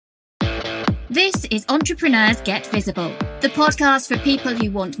This is Entrepreneurs Get Visible, the podcast for people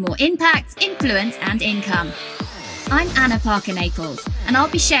who want more impact, influence, and income. I'm Anna Parker Naples, and I'll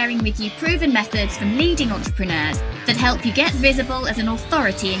be sharing with you proven methods from leading entrepreneurs that help you get visible as an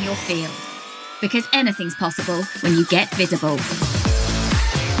authority in your field. Because anything's possible when you get visible.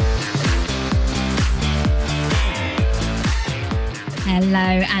 Hello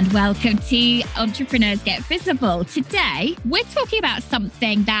and welcome to Entrepreneurs Get Visible. Today, we're talking about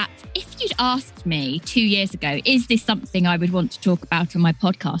something that, if you'd asked me 2 years ago, is this something I would want to talk about on my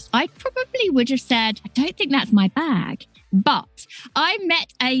podcast? I probably would have said, I don't think that's my bag. But I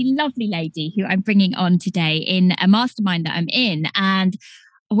met a lovely lady who I'm bringing on today in a mastermind that I'm in. And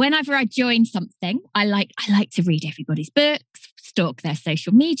whenever I join something, I like to read everybody's books, stalk their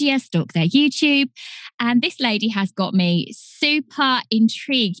social media, stalk their YouTube. And this lady has got me super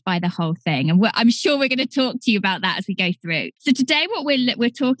intrigued by the whole thing. And I'm sure we're going to talk to you about that as we go through. So today what we're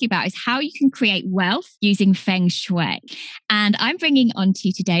talking about is how you can create wealth using Feng Shui. And I'm bringing on to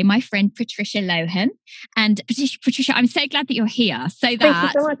you today my friend Patricia Lohan. And Patricia, I'm so glad that you're here so that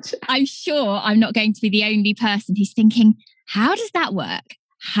Thank you so much. I'm sure I'm not going to be the only person who's thinking, how does that work?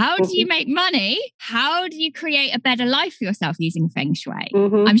 How do you make money? How do you create a better life for yourself using Feng Shui?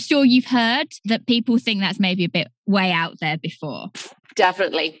 Mm-hmm. I'm sure you've heard that people think that's maybe a bit way out there before.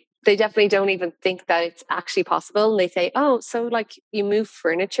 Definitely. They definitely don't even think that it's actually possible. And they say, oh, so like you move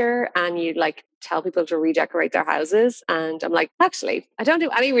furniture and you like tell people to redecorate their houses. And I'm like, actually, I don't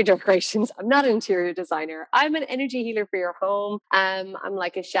do any redecorations. I'm not an interior designer. I'm an energy healer for your home. I'm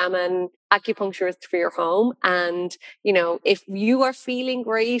like a shaman, acupuncturist for your home. And, you know, if you are feeling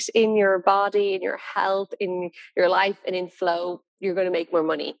great in your body, in your health, in your life and in flow, you're going to make more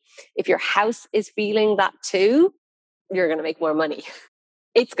money. If your house is feeling that too, you're going to make more money.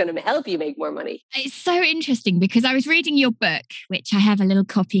 It's going to help you make more money. It's so interesting because I was reading your book, which I have a little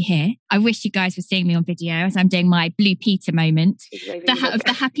copy here. I wish you guys were seeing me on video as I'm doing my Blue Peter moment.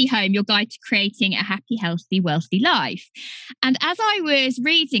 The Happy Home, your guide to creating a happy, healthy, wealthy life. And as I was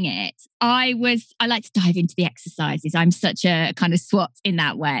reading it, I like to dive into the exercises. I'm such a kind of SWAT in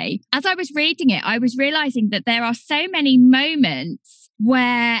that way. As I was reading it, I was realizing that there are so many moments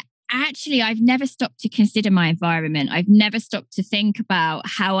where actually, I've never stopped to consider my environment. I've never stopped to think about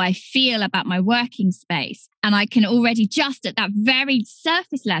how I feel about my working space. And I can already just at that very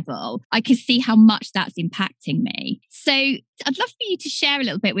surface level, I can see how much that's impacting me. So I'd love for you to share a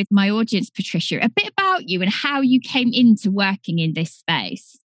little bit with my audience, Patricia, a bit about you and how you came into working in this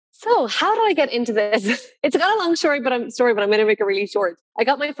space. So how did I get into this? It's got a long story, but I'm going to make it really short. I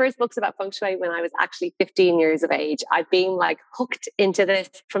got my first books about Feng Shui when I was actually 15 years of age. I've been like hooked into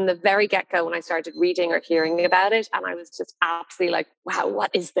this from the very get-go when I started reading or hearing about it. And I was just absolutely like, wow, what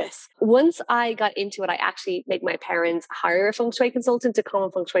is this? Once I got into it, I actually made my parents hire a Feng Shui consultant to come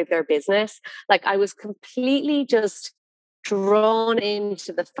and Feng Shui their business. Like I was completely just drawn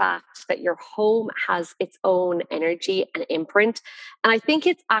into the fact that your home has its own energy and imprint. And I think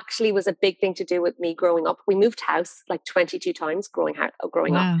it actually was a big thing to do with me growing up. We moved house like 22 times growing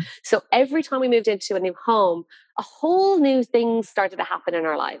wow. up. So every time we moved into a new home, a whole new thing started to happen in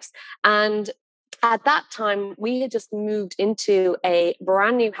our lives. And at that time, we had just moved into a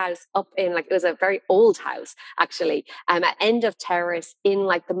brand new house up in it was a very old house, actually, at end of terrace in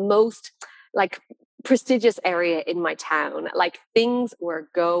like the most prestigious area in my town. Like things were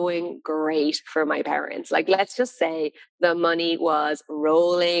going great for my parents. Like, let's just say the money was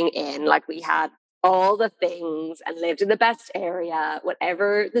rolling in. Like we had all the things and lived in the best area,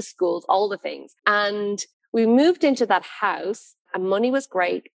 whatever the schools, all the things. And we moved into that house and money was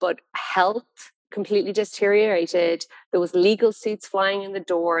great, but health completely deteriorated. There was legal suits flying in the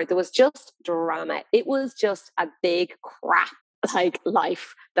door. There was just drama. It was just a big crap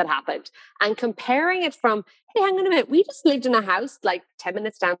life that happened. And comparing it from, hey, hang on a minute, we just lived in a house like 10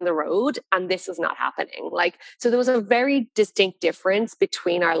 minutes down the road and this was not happening. So there was a very distinct difference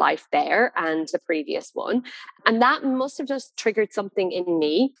between our life there and the previous one. And that must have just triggered something in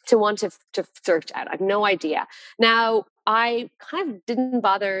me to want to search out. I have no idea. Now, I kind of didn't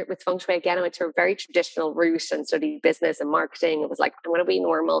bother with Feng Shui again. I went to a very traditional route and studied business and marketing. It was like, I want to be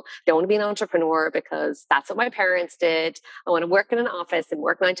normal. I don't want to be an entrepreneur because that's what my parents did. I want to work in an office and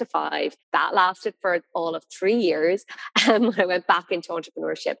work 9 to 5. That lasted for all of 3 years. When I went back into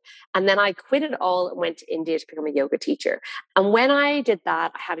entrepreneurship. And then I quit it all and went to India to become a yoga teacher. And when I did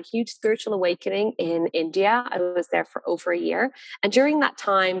that, I had a huge spiritual awakening in India. I was there for over a year. And during that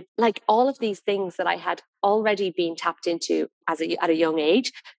time, like all of these things that I had already been tapped into at a young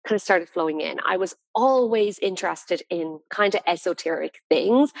age kind of started flowing in. I was always interested in kind of esoteric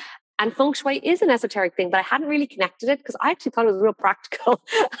things. And feng shui is an esoteric thing, but I hadn't really connected it because I actually thought it was real practical.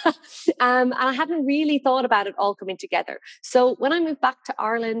 And I hadn't really thought about it all coming together. So when I moved back to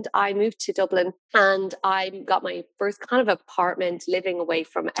Ireland, I moved to Dublin and I got my first kind of apartment living away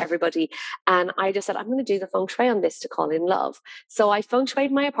from everybody. And I just said, I'm going to do the feng shui on this to call in love. So I feng shuied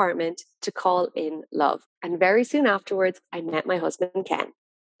my apartment to call in love. And very soon afterwards, I met my husband, Ken.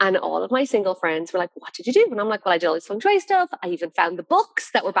 And all of my single friends were like, what did you do? And I'm like, well, I did all this feng shui stuff. I even found the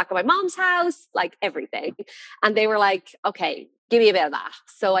books that were back at my mom's house, like everything. And they were like, okay, give me a bit of that.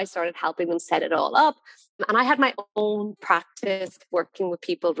 So I started helping them set it all up. And I had my own practice working with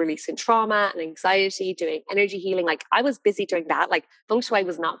people releasing trauma and anxiety, doing energy healing. Like I was busy doing that. Like feng shui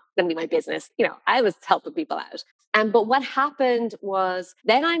was not going to be my business. I was helping people out. But what happened was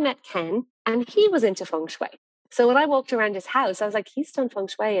then I met Ken and he was into feng shui. So when I walked around his house, I was like, he's done feng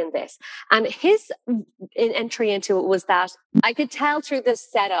shui in this. And his entry into it was that I could tell through the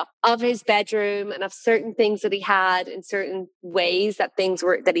setup of his bedroom and of certain things that he had in certain ways that things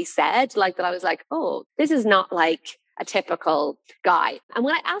were that he said, like that I was like, oh, this is not like a typical guy. And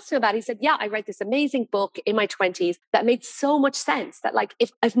when I asked him about it, he said, yeah, I read this amazing book in my 20s that made so much sense that like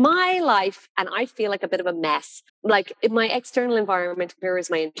if my life and I feel like a bit of a mess, like if my external environment mirrors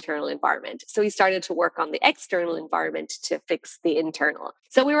my internal environment. So he started to work on the external environment to fix the internal.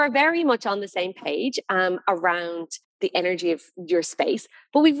 So we were very much on the same page around the energy of your space,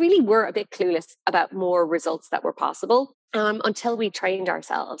 but we really were a bit clueless about more results that were possible until we trained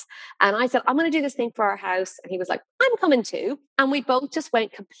ourselves. And I said, I'm going to do this thing for our house. And he was like, I'm coming too. And we both just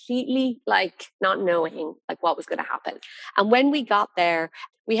went completely like not knowing like what was going to happen. And when we got there,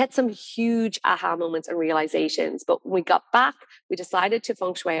 we had some huge aha moments and realizations. But when we got back, we decided to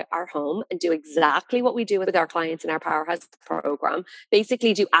feng shui our home and do exactly what we do with our clients in our Powerhouse program.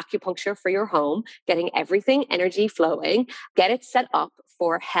 Basically do acupuncture for your home, getting everything energy flowing, get it set up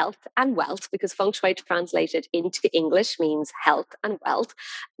for health and wealth, because feng shui translated into English means health and wealth.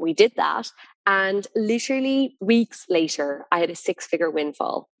 We did that. And literally weeks later, I had a 6-figure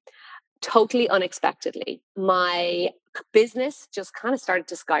windfall. Totally unexpectedly. My business just kind of started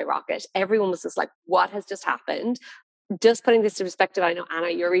to skyrocket. Everyone was just like, what has just happened? Just putting this in perspective, I know, Anna,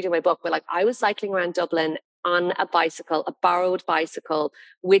 you're reading my book, but like I was cycling around Dublin on a bicycle, a borrowed bicycle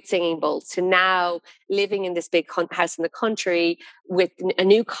with singing bowls, to now living in this big house in the country with a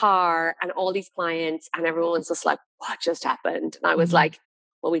new car and all these clients. And everyone's just like, what just happened? And I was like,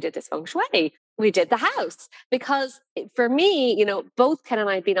 well, we did this feng shui. We did the house. Because for me, both Ken and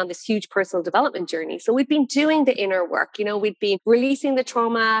I had been on this huge personal development journey. So we'd been doing the inner work, we'd been releasing the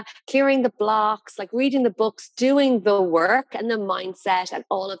trauma, clearing the blocks, like reading the books, doing the work and the mindset and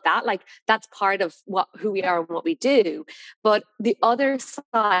all of that. Like that's part of who we are and what we do. But the other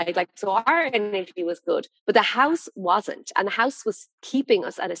side, so our energy was good, but the house wasn't. And the house was keeping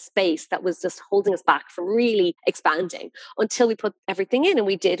us at a space that was just holding us back from really expanding until we put everything in and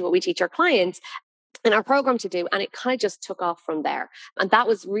we did what we teach our clients in our program to do. And it kind of just took off from there. And that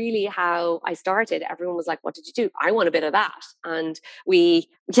was really how I started. Everyone was like, what did you do? I want a bit of that. And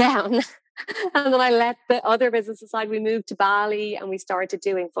and then I let the other business aside. We moved to Bali and we started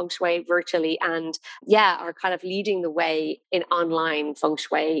doing feng shui virtually and are kind of leading the way in online feng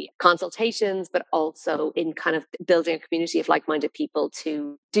shui consultations, but also in kind of building a community of like-minded people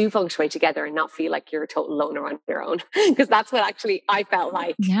to do feng shui together and not feel like you're a total loner on your own. Because that's what actually I felt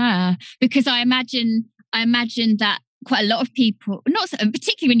like. Yeah, because I imagine that quite a lot of people, not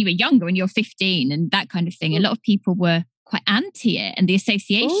particularly when you were younger, when you were 15 and that kind of thing, a lot of people were quite anti it and the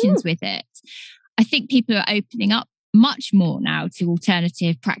associations with it. I think people are opening up much more now to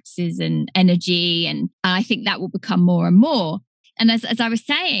alternative practices and energy. And I think that will become more and more. And as I was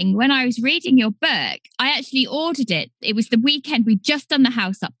saying, when I was reading your book, I actually ordered it. It was the weekend we'd just done the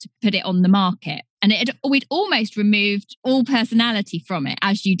house up to put it on the market. And we'd almost removed all personality from it,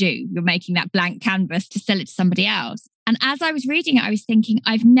 as you do. You're making that blank canvas to sell it to somebody else. And as I was reading it, I was thinking,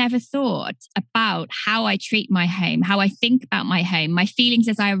 I've never thought about how I treat my home, how I think about my home, my feelings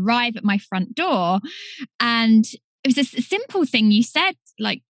as I arrive at my front door. And it was a simple thing you said,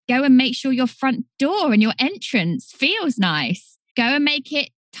 like, go and make sure your front door and your entrance feels nice. Go and make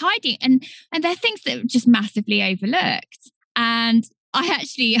it tidy. And there are things that are just massively overlooked. And I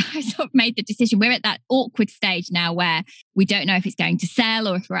sort of made the decision. We're at that awkward stage now where we don't know if it's going to sell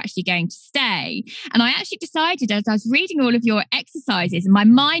or if we're actually going to stay. And I actually decided, as I was reading all of your exercises, and my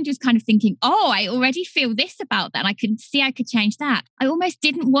mind was kind of thinking, oh, I already feel this about that. And I could see I could change that. I almost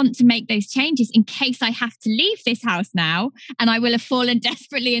didn't want to make those changes in case I have to leave this house now and I will have fallen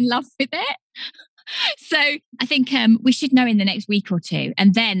desperately in love with it. So I think we should know in the next week or two.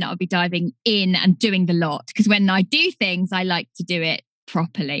 And then I'll be diving in and doing the lot. Because when I do things, I like to do it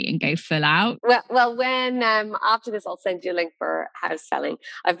properly and go full out? Well, when after this, I'll send you a link for house selling.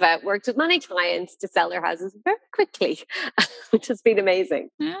 I've worked with many clients to sell their houses very quickly, which has been amazing.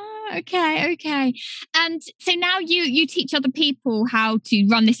 Okay. And so now you teach other people how to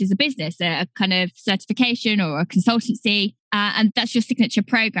run this as a business, a kind of certification or a consultancy. And that's your signature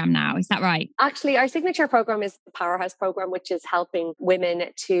program now. Is that right? Actually, our signature program is the Powerhouse program, which is helping women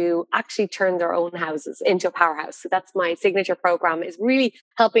to actually turn their own houses into a powerhouse. So that's my signature program, is really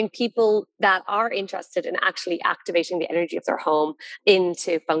helping people that are interested in actually activating the energy of their home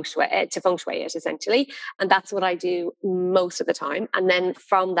into feng shui, to feng shui it essentially. And that's what I do most of the time. And then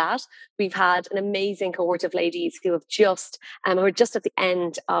from that, we've had an amazing cohort of ladies who have just, who are just at the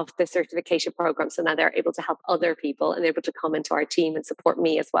end of the certification program. So now they're able to help other people and they're able to come into our team and support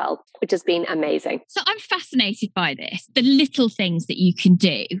me as well, which has been amazing. So I'm fascinated by this, the little things that you can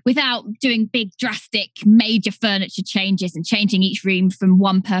do without doing big, drastic, major furniture changes and changing each room from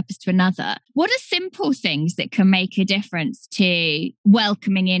one purpose to another. What are simple things that can make a difference to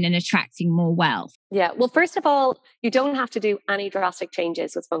welcoming in and attracting more wealth? Yeah. Well, first of all, you don't have to do any drastic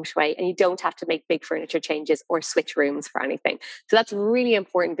changes with feng shui, and you don't have to make big furniture changes or switch rooms for anything. So that's really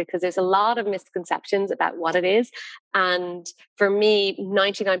important because there's a lot of misconceptions about what it is. And for me,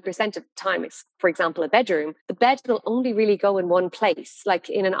 99% of the time, it's, for example, a bedroom. The bed will only really go in one place. Like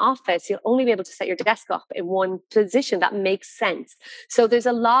in an office, you'll only be able to set your desk up in one position. That makes sense. So there's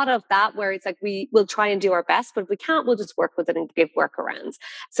a lot of that where it's like we will try and do our best, but if we can't, we'll just work with it and give workarounds.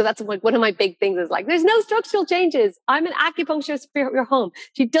 So that's like one of my big things is like, there's no structural changes. I'm an acupuncturist for your home.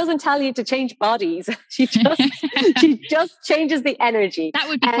 She doesn't tell you to change bodies. She just changes the energy. That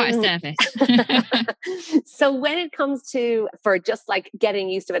would be quite a service. So when it comes to, for just like getting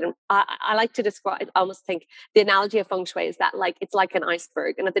used to it, and I like to describe, I almost think the analogy of feng shui is that like, it's like an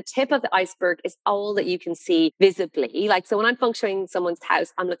iceberg, and at the tip of the iceberg is all that you can see visibly. Like, so when I'm feng shuiing someone's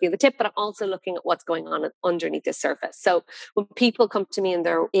house, I'm looking at the tip, but I'm also looking at what's going on underneath the surface. So when people come to me and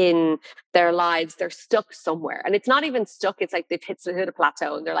they're in their lives, they're stuck somewhere, and it's not even stuck. It's like they've hit a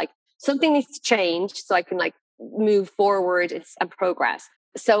plateau and they're like, something needs to change so I can like move forward and progress.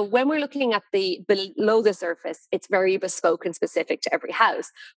 So when we're looking at the below the surface, it's very bespoke and specific to every house.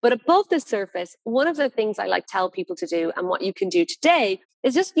 But above the surface, one of the things I like tell people to do, and what you can do today,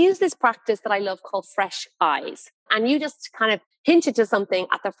 is just use this practice that I love called fresh eyes. And you just kind of hint it to something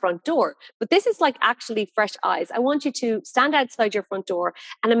at the front door. But this is like actually fresh eyes. I want you to stand outside your front door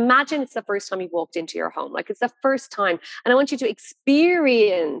and imagine it's the first time you've walked into your home. Like it's the first time. And I want you to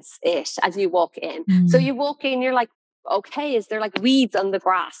experience it as you walk in. So you walk in, you're like, okay, is there like weeds on the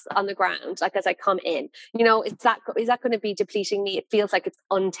grass, on the ground, like as I come in? You know, is that going to be depleting me? It feels like it's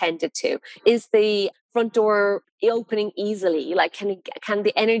untended to. Is the front door opening easily? Like, can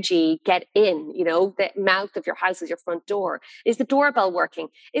the energy get in? You know, the mouth of your house is your front door. Is the doorbell working?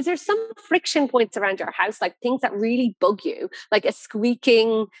 Is there some friction points around your house, like things that really bug you, like a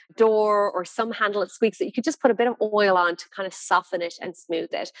squeaking door or some handle that squeaks that you could just put a bit of oil on to kind of soften it and smooth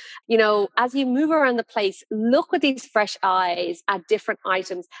it? You know, as you move around the place, look with these fresh eyes at different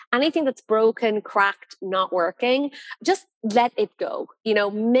items. Anything that's broken, cracked, not working, just let it go. You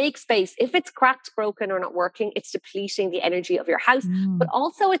know, make space. If it's cracked, broken, or not working, it's depleting the energy of your house, but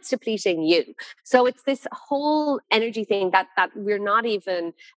also it's depleting you. So it's this whole energy thing that we're not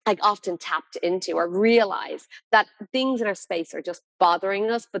even like often tapped into or realize that things in our space are just bothering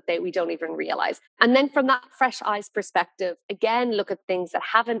us, but we don't even realize. And then from that fresh eyes perspective, again, look at things that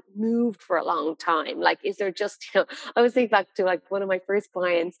haven't moved for a long time. Like, is there just, you know, I was thinking back to like one of my first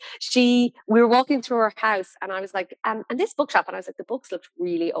clients. We were walking through her house and I was like, and this bookshop, and I was like, the books looked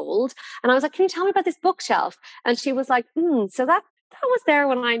really old. And I was like, can you tell me about this bookshelf? And she was like, so that was there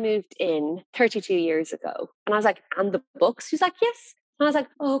when I moved in 32 years ago. And I was like, and the books? She's like, yes. And I was like,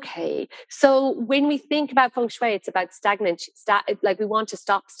 okay. So when we think about feng shui, it's about like we want to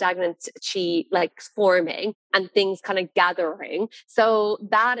stop stagnant qi like forming and things kind of gathering. So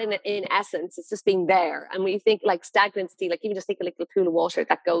that in essence, it's just being there. And when you think like stagnancy, like even just think a little pool of water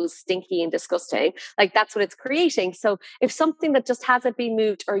that goes stinky and disgusting, like that's what it's creating. So if something that just hasn't been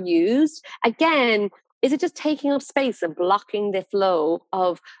moved or used, again, is it just taking up space and blocking the flow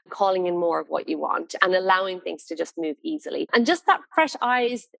of calling in more of what you want and allowing things to just move easily? And just that fresh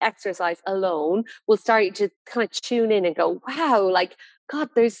eyes exercise alone will start you to kind of tune in and go, wow, like, God,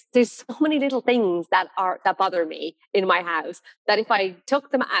 there's so many little things that bother me in my house that if I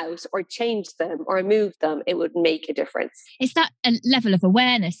took them out or changed them or moved them, it would make a difference. It's that level of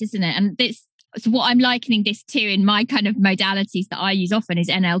awareness, isn't it? And So what I'm likening this to in my kind of modalities that I use often is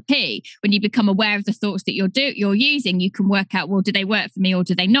NLP. When you become aware of the thoughts that you're using, you can work out, well, do they work for me or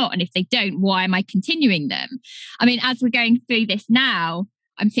do they not? And if they don't, why am I continuing them? I mean, as we're going through this now,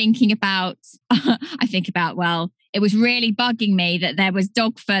 I'm thinking about, well, it was really bugging me that there was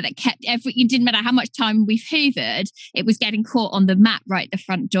dog fur that kept it didn't matter how much time we've hoovered, it was getting caught on the mat right at the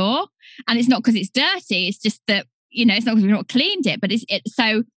front door. And it's not because it's dirty, it's just that, it's not because we've not cleaned it, but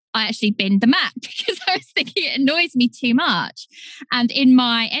so I actually binned the mat because I was thinking it annoys me too much. And in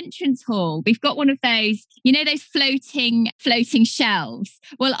my entrance hall, we've got one of those, those floating shelves.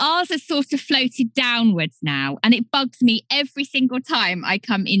 Well, ours has sort of floated downwards now, and it bugs me every single time I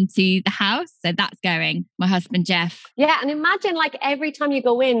come into the house. So that's going, my husband, Jeff. Yeah. And imagine like every time you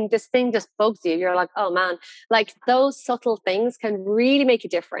go in, this thing just bugs you. You're like, oh man, like those subtle things can really make a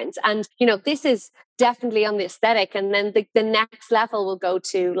difference. And, this is definitely on the aesthetic. And then the next level will go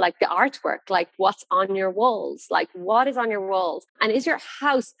to like the artwork, like what's on your walls, like what is on your walls? And is your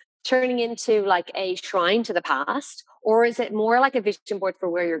house turning into like a shrine to the past? Or is it more like a vision board for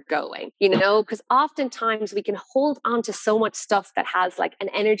where you're going? Because oftentimes we can hold on to so much stuff that has like an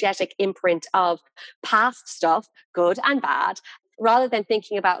energetic imprint of past stuff, good and bad, rather than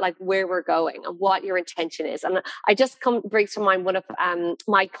thinking about like where we're going and what your intention is. And I just brings to mind one of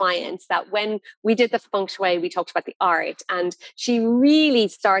my clients that when we did the feng shui, we talked about the art, and she really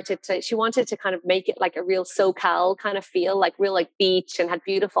she wanted to kind of make it like a real SoCal kind of feel, like real like beach, and had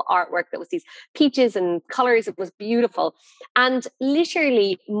beautiful artwork that was these peaches and colors. It was beautiful. And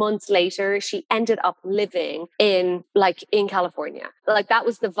literally months later, she ended up living in California. Like that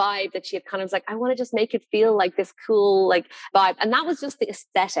was the vibe that she had kind of like, I want to just make it feel like this cool like vibe. And that was just the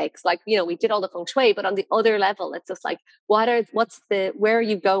aesthetics. Like, we did all the feng shui, but on the other level, it's just like, where are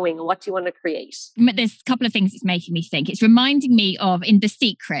you going and what do you want to create? There's a couple of things it's making me think. It's reminding me of in The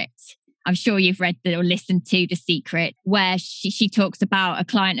Secret. I'm sure you've read or listened to The Secret, where she talks about a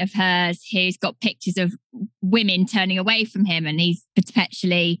client of hers who's got pictures of women turning away from him, and he's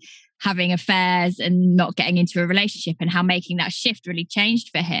perpetually having affairs and not getting into a relationship, and how making that shift really changed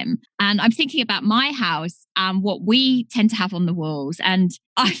for him. And I'm thinking about my house and what we tend to have on the walls. And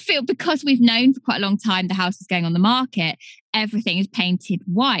I feel because we've known for quite a long time the house is going on the market, everything is painted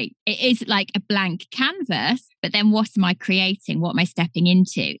white. It is like a blank canvas, but then what am I creating? What am I stepping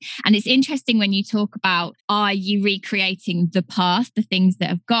into? And it's interesting when you talk about, are you recreating the past, the things that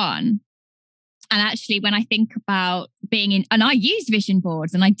have gone? And actually, when I think about and I use vision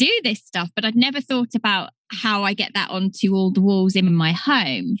boards and I do this stuff, but I'd never thought about how I get that onto all the walls in my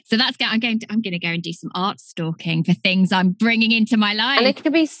home. So I'm going to go and do some art stalking for things I'm bringing into my life. And it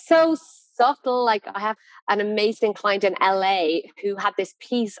can be so subtle. Like I have an amazing client in LA who had this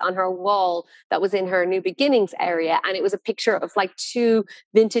piece on her wall that was in her New Beginnings area, and it was a picture of like 2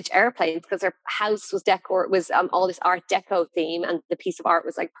 vintage airplanes, because her house was all this art deco theme, and the piece of art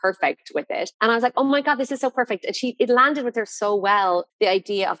was like perfect with it. And I was like, oh my god, this is so perfect. And it landed with her so well, the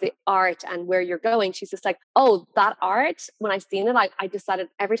idea of the art and where you're going. She's just like, oh, that art, when I seen it, I decided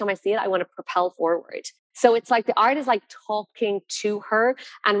every time I see it, I want to propel forward. So it's like the art is like talking to her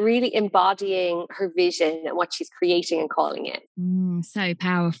and really embodying her vision and what she's creating and calling it. So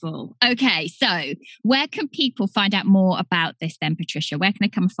powerful. Okay, so where can people find out more about this then, Patricia? Where can they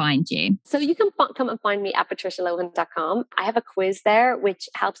come and find you? So you can come and find me at patricialohan.com. I have a quiz there which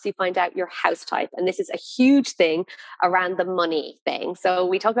helps you find out your house type. And this is a huge thing around the money thing. So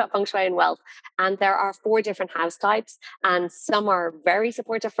we talk about feng shui and wealth, and there are 4 different house types, and some are very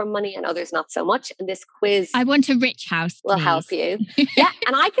supportive for money and others not so much. And this quiz, I want a rich house, will help you. Yeah,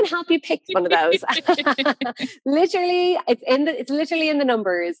 and I can help you pick one of those. Literally, it's literally in the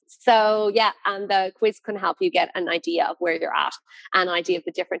numbers. So yeah, and the quiz can help you get an idea of where you're at, an idea of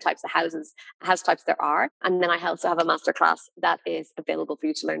the different types of house types there are. And then I also have a masterclass that is available for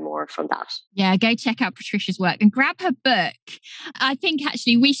you to learn more from that. Yeah, go check out Patricia's work and grab her book. I think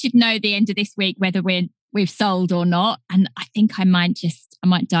actually we should know the end of this week whether we've sold or not. And I think I might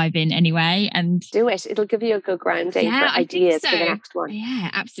dive in anyway and do it. It'll give you a good grounding for ideas for the next one. Yeah,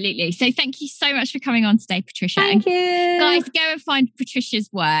 absolutely. So thank you so much for coming on today, Patricia. Thank you. Guys, go and find Patricia's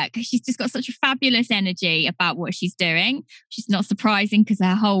work. She's just got such a fabulous energy about what she's doing, which is not surprising because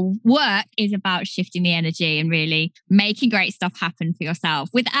her whole work is about shifting the energy and really making great stuff happen for yourself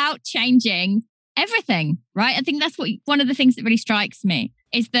without changing everything, right? I think that's one of the things that really strikes me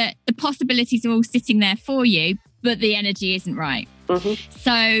is that the possibilities are all sitting there for you, but the energy isn't right. Mm-hmm.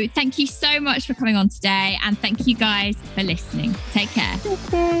 So thank you so much for coming on today, and thank you guys for listening. Take care.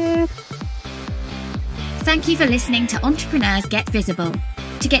 Thank you. Thank you for listening to Entrepreneurs Get Visible.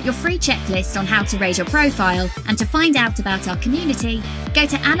 To get your free checklist on how to raise your profile and to find out about our community, go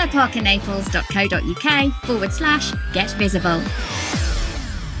to annaparkernaples.co.uk/get visible.